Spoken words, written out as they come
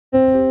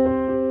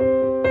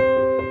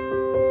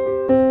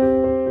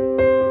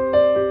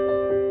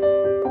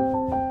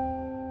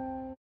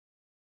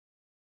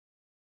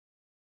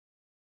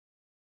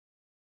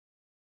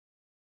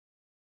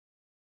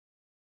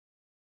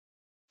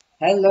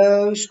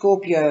Hello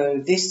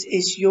Scorpio, this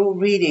is your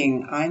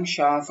reading. I'm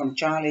Shah from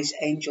Charlie's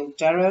Angel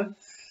Tarot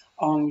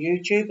on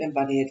YouTube and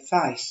Buddy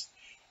Advice.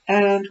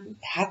 And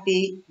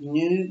happy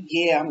New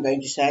Year, I'm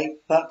going to say,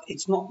 but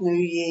it's not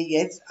New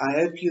Year yet. I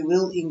hope you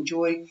will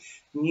enjoy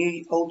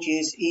Old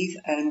Year's Eve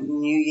and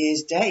New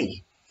Year's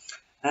Day.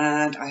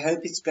 And I hope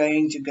it's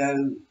going to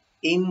go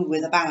in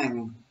with a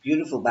bang,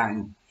 beautiful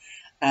bang.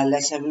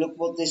 Let's have a look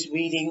what this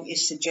reading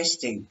is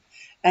suggesting.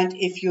 And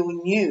if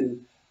you're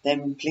new,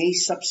 then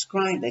please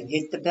subscribe and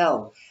hit the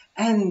bell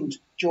and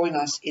join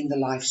us in the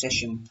live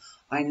session.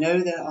 I know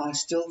there are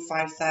still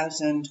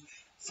 5,000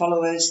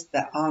 followers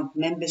that aren't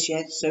members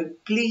yet, so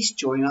please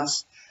join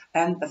us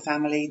and the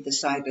family, the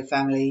cyber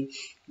family.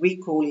 We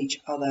call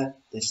each other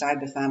the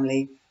cyber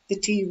family. The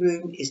tea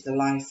room is the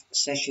live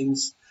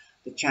sessions,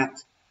 the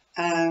chat,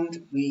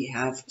 and we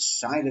have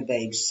cyber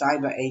babes,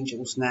 cyber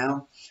angels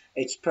now.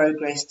 It's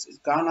progressed, it's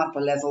gone up a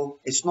level.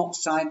 It's not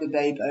cyber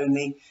babe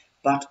only,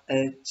 but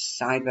a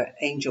cyber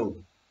angel.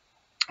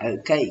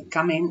 Okay,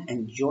 come in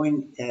and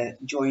join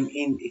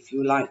in if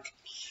you like.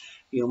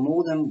 You're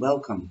more than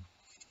welcome.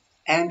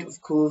 And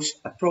of course,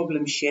 a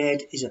problem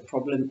shared is a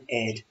problem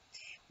aired.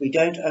 We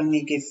don't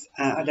only give,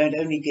 I don't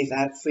only give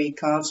out free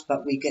cards,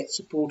 but we get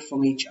support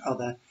from each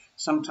other.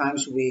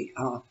 Sometimes we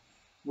are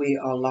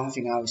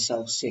laughing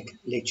ourselves sick,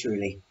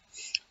 literally.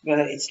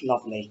 But it's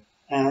lovely,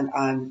 and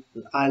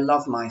I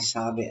love my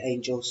cyber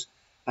angels,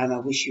 and I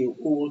wish you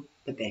all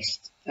the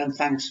best. And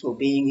thanks for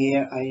being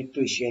here. I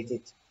appreciate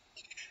it.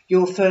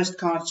 Your first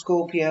card,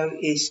 Scorpio,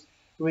 is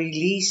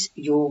release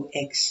your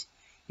ex.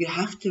 You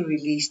have to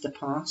release the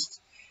past,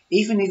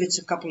 even if it's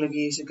a couple of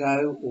years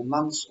ago, or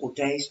months, or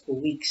days, or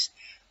weeks.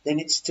 Then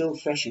it's still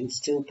fresh and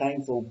still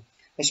painful,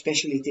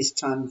 especially this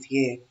time of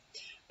year.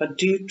 But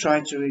do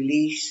try to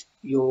release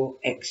your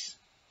ex.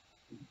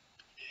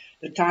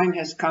 The time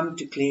has come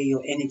to clear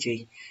your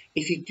energy.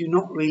 If you do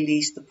not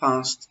release the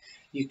past,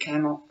 you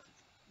cannot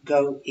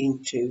go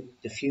into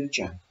the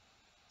future.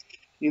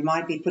 You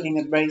might be putting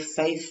a brave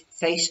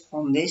face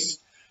on this,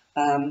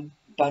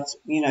 but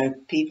you know,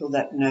 people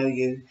that know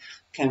you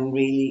can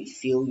really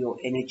feel your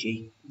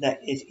energy, that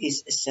it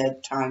is a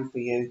sad time for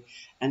you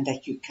and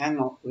that you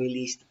cannot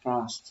release the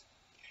past.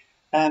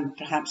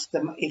 Perhaps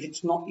if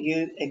it's not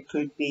you, it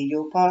could be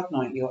your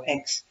partner, your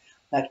ex,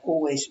 that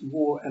always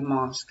wore a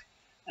mask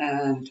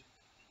and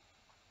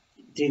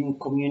didn't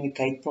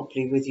communicate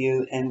properly with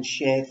you and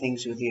share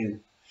things with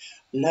you.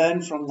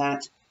 Learn from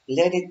that,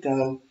 let it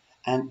go,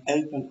 and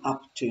open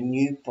up to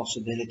new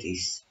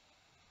possibilities.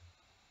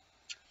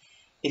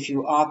 If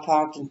you are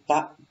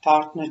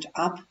partnered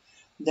up,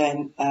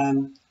 then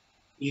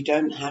you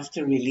don't have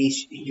to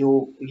release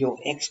your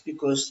ex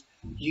because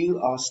you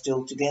are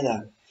still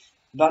together.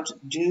 But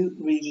do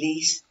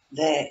release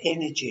their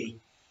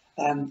energy.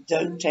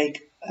 Don't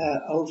take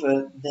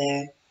over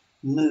their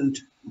mood,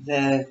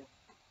 they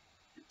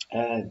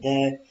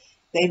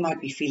might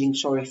be feeling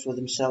sorry for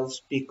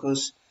themselves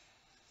because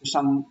for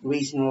some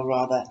reason or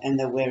other, and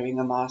they're wearing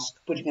a mask,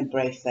 putting a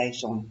brave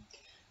face on.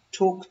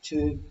 Talk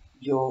to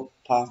your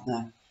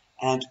partner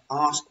and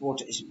ask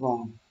what is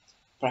wrong.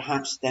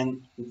 Perhaps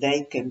then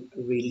they can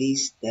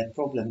release their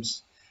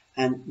problems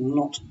and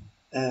not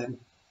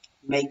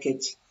make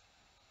it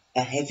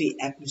a heavy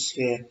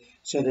atmosphere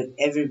so that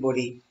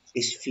everybody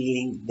is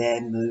feeling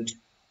their mood.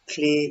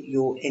 Clear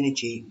your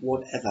energy,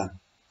 whatever.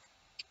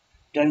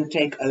 Don't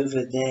take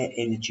over their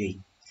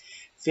energy.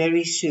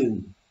 Very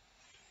soon,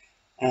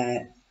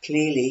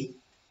 clearly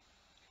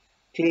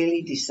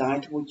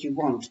decide what you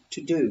want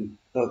to do.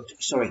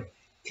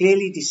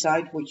 Clearly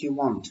decide what you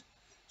want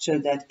so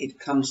that it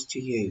comes to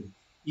you.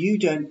 You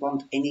don't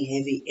want any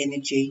heavy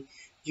energy.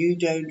 You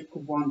don't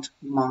want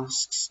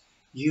masks.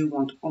 You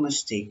want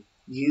honesty.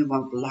 You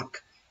want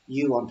luck.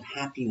 You want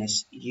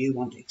happiness. You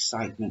want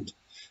excitement.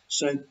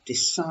 So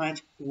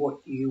decide what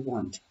you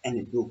want and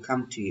it will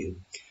come to you.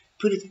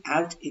 Put it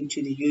out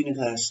into the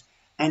universe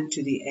and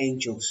to the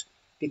angels,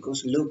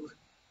 because look,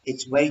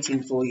 it's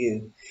waiting for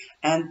you.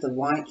 And the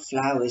white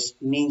flowers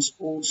means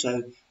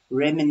also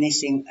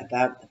reminiscing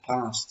about the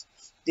past.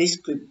 This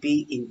could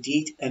be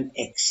indeed an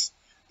ex,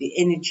 the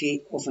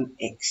energy of an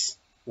ex,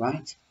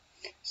 right?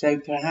 So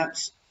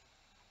perhaps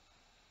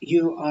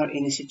you are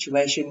in a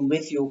situation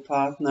with your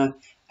partner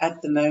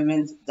at the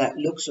moment that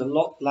looks a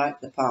lot like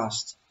the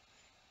past.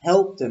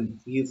 Help them.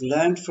 You've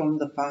learned from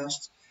the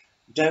past.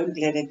 Don't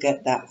let it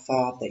get that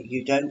far that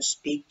you don't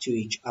speak to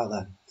each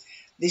other.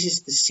 This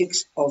is the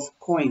Six of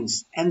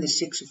Coins, and the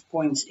Six of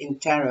Coins in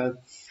Tarot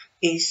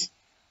is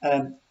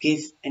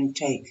give and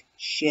take,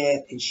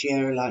 share and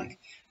share alike.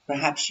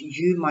 Perhaps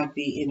you might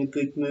be in a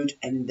good mood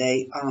and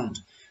they aren't.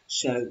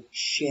 So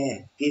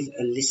share, give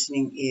a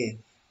listening ear,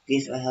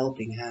 give a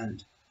helping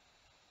hand.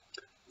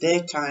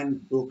 Their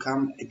time will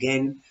come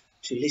again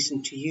to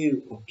listen to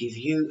you or give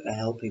you a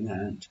helping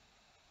hand.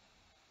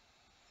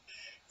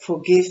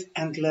 Forgive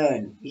and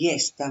learn.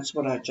 Yes, that's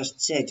what I just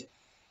said.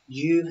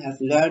 You have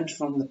learned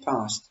from the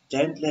past.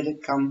 Don't let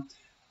it come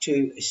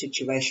to a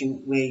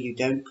situation where you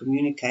don't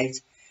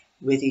communicate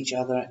with each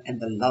other and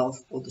the love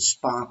or the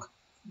spark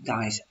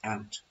dies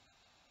out.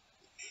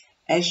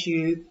 As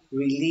you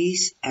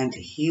release and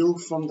heal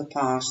from the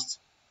past,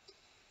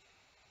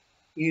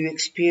 you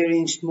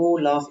experience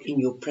more love in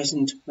your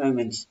present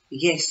moment.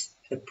 Yes,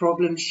 a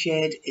problem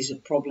shared is a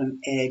problem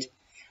aired,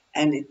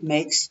 and it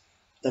makes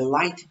the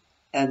light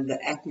and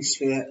the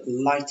atmosphere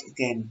light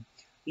again.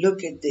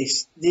 Look at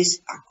this.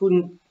 I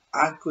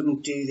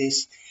couldn't do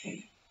this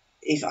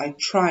if I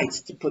tried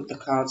to put the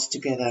cards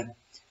together.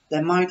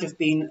 There might have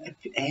been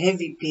a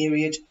heavy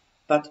period,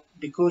 but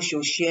because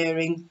you're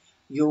sharing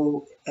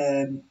your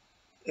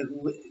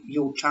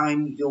your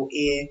time, your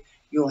ear,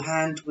 your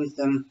hand with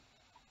them,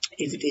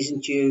 if it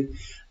isn't you,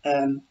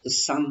 the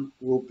sun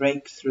will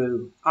break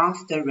through.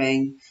 After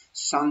rain,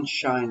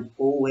 sunshine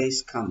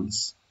always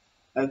comes.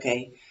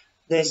 Okay,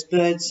 there's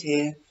birds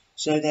here,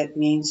 so that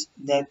means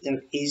that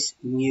there is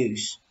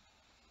news.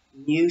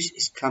 News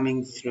is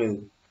coming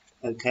through.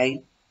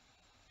 Okay,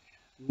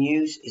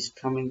 news is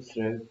coming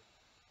through.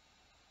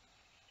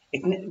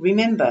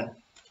 Remember,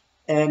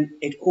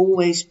 it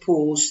always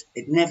pours.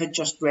 It never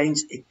just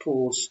rains, it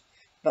pours.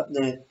 But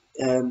the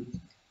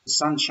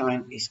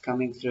sunshine is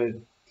coming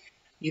through.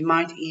 You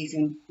might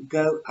even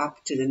go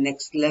up to the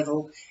next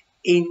level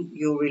in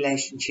your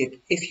relationship.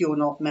 If you're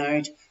not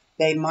married,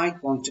 they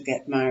might want to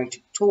get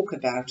married, talk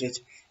about it,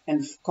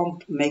 and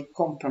make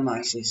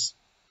compromises.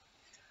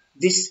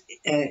 This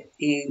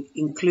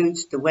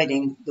includes the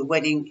wedding. The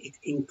wedding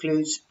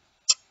includes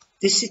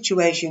this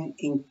situation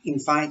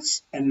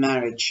invites a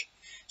marriage.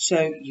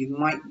 So you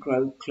might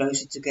grow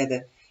closer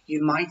together.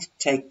 You might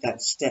take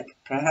that step.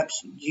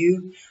 Perhaps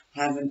you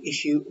have an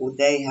issue or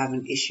they have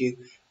an issue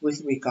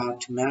with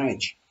regard to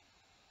marriage.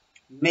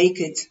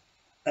 Make it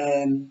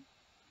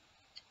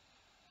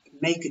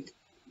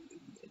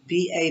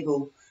be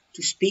able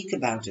to speak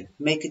about it.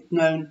 Make it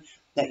known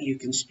that you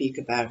can speak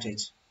about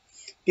it,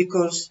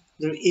 because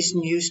there is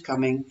news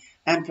coming,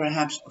 and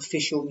perhaps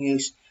official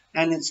news,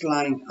 and it's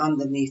lying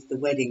underneath the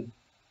wedding.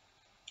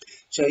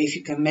 So if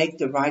you can make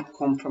the right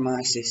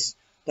compromises,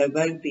 there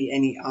won't be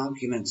any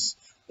arguments.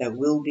 There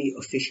will be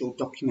official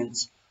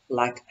documents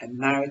like a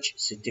marriage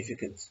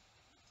certificate.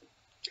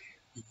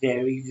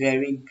 Very,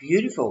 very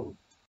beautiful.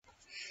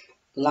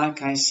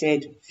 Like I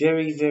said,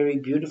 very, very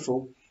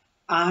beautiful.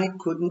 I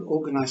couldn't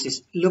organize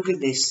this. Look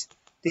at this.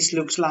 This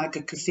looks like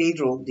a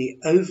cathedral, the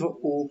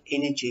overall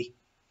energy.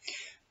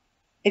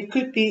 It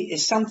could be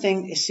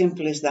something as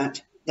simple as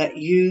that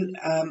you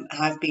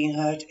have been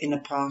hurt in the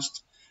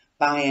past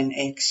by an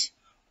ex,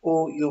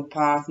 or your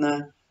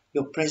partner,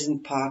 your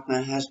present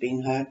partner has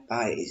been hurt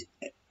by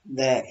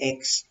their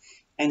ex,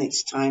 and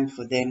it's time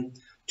for them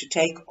to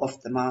take off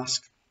the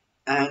mask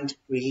and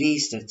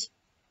release it.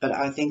 But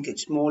I think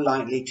it's more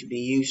likely to be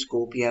you,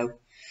 Scorpio,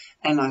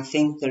 and I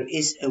think there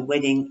is a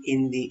wedding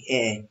in the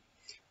air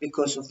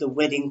because of the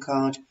wedding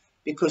card,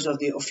 because of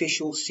the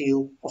official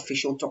seal,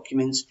 official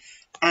documents,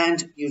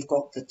 and you've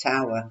got the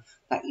tower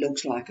that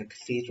looks like a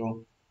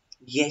cathedral.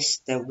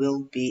 Yes, there will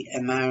be a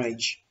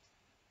marriage,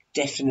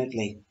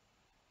 definitely.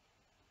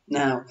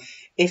 Now,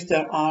 if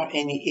there are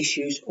any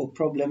issues or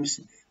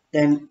problems,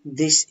 then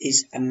this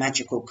is a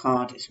magical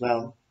card as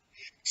well.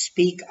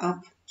 Speak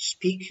up,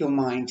 speak your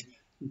mind.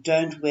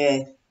 Don't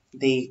wear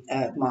the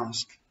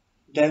mask.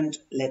 Don't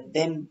let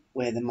them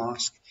wear the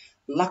mask.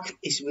 Luck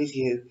is with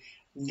you.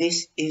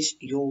 This is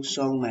your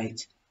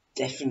soulmate,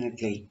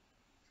 definitely.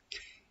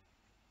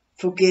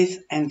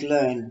 Forgive and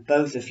learn,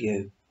 both of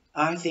you.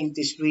 I think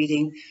this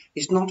reading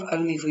is not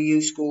only for you,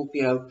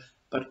 Scorpio,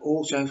 but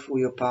also for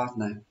your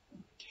partner.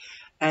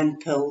 And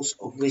pearls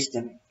of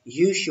wisdom.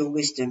 Use your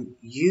wisdom.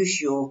 Use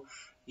your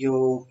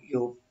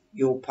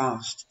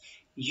past.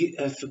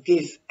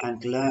 Forgive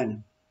and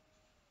learn.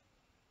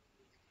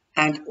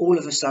 And all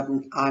of a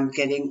sudden, I'm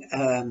getting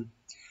a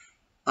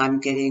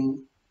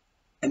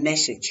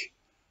message.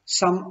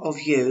 Some of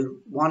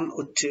you, one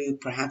or two,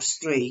 perhaps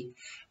three,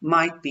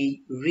 might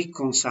be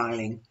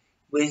reconciling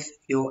with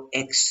your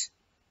ex.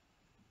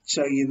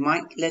 So you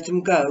might let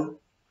them go,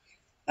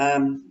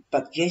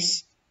 but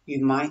yes,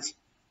 you might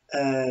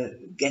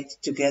get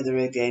together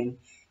again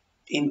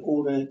in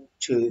order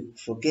to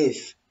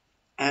forgive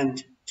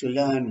and to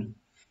learn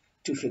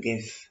to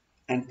forgive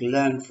and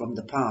learn from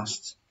the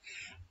past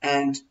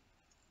and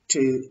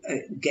to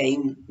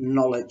gain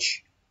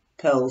knowledge,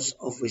 pearls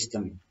of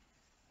wisdom.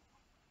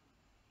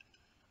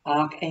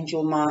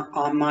 Archangel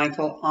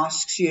Michael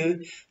asks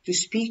you to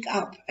speak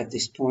up at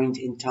this point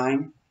in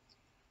time.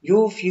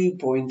 Your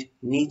viewpoint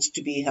needs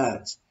to be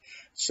heard.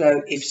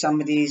 So if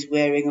somebody is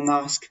wearing a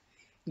mask,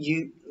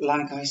 you,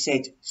 like I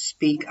said,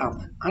 speak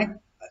up.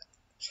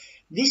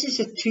 This is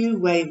a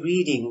two-way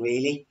reading,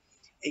 really.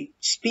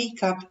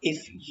 Speak up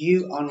if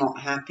you are not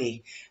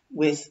happy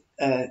with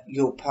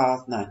your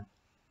partner.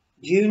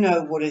 You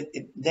know what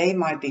they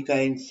might be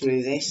going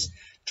through this,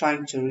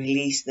 trying to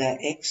release their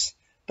ex,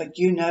 but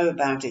you know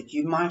about it.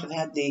 You might have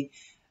had the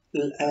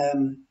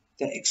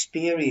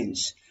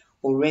experience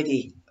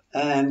already,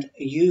 and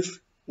you've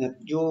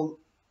let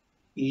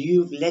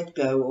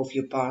go of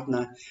your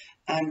partner,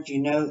 and you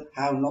know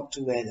how not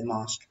to wear the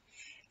mask.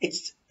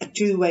 It's a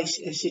two-way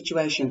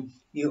situation.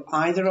 You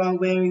either are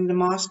wearing the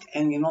mask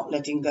and you're not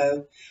letting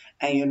go,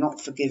 and you're not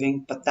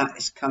forgiving, but that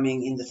is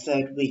coming in the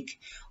 3rd week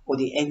or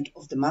the end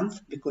of the month,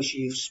 because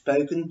you've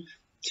spoken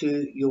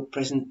to your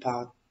present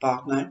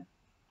partner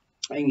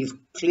and you've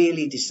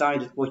clearly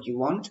decided what you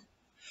want,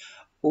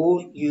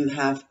 or you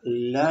have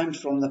learned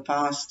from the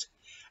past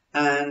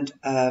and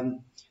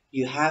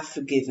you have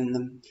forgiven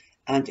them,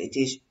 and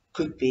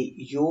could be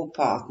your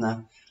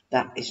partner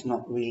that is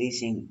not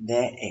releasing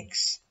their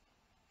ex.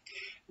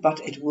 But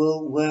it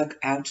will work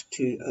out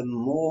to a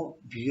more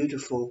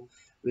beautiful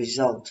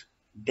result,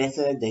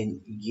 better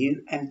than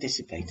you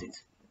anticipated.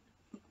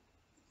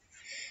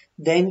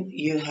 Then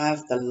you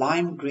have the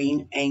lime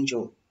green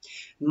angel.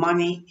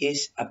 Money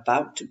is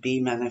about to be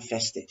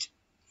manifested.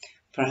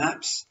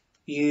 Perhaps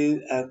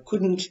you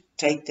couldn't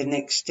take the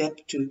next step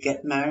to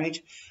get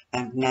married,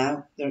 and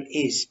now there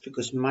is,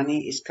 because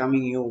money is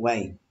coming your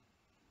way.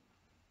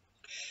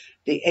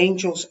 The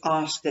angels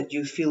ask that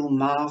you feel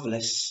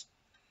marvelous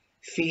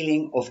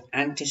feeling of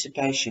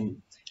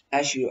anticipation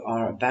as you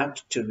are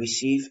about to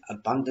receive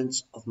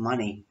abundance of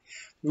money.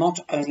 Not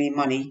only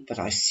money, but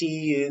I see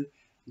you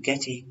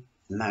getting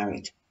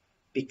married,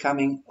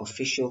 becoming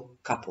official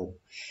couple,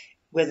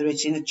 whether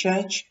it's in a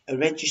church, a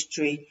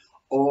registry,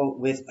 or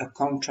with a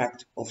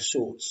contract of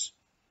sorts.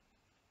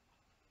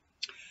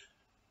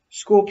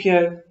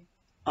 Scorpio,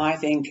 I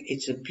think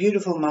it's a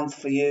beautiful month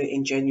for you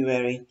in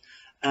January,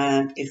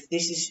 and if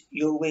this is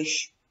your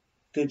wish,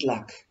 good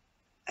luck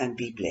and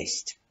be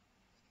blessed.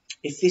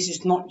 If this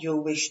is not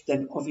your wish,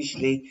 then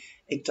obviously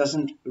it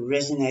doesn't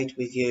resonate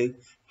with you.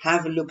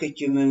 Have a look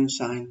at your moon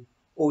sign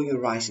or your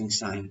rising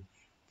sign.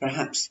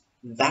 Perhaps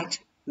that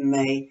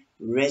may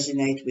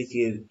resonate with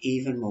you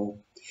even more.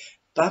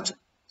 But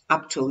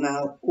up till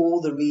now,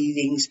 all the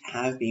readings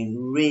have been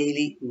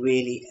really,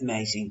 really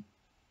amazing.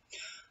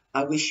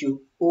 I wish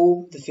you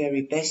all the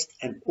very best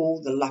and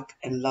all the luck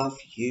and love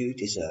you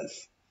deserve.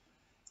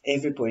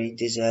 Everybody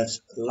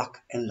deserves luck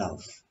and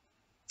love.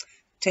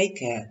 Take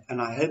care,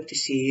 and I hope to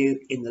see you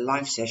in the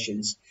live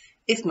sessions,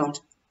 if not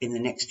in the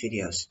next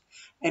videos.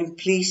 And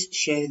please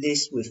share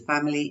this with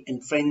family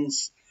and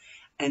friends,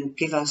 and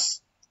give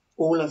us,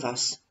 all of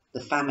us,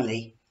 the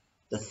family,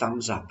 the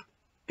thumbs up,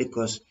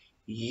 because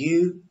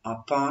you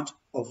are part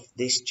of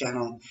this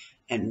channel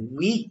and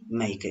we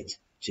make it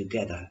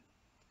together.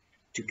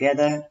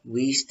 Together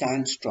we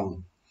stand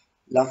strong.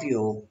 Love you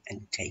all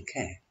and take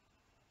care.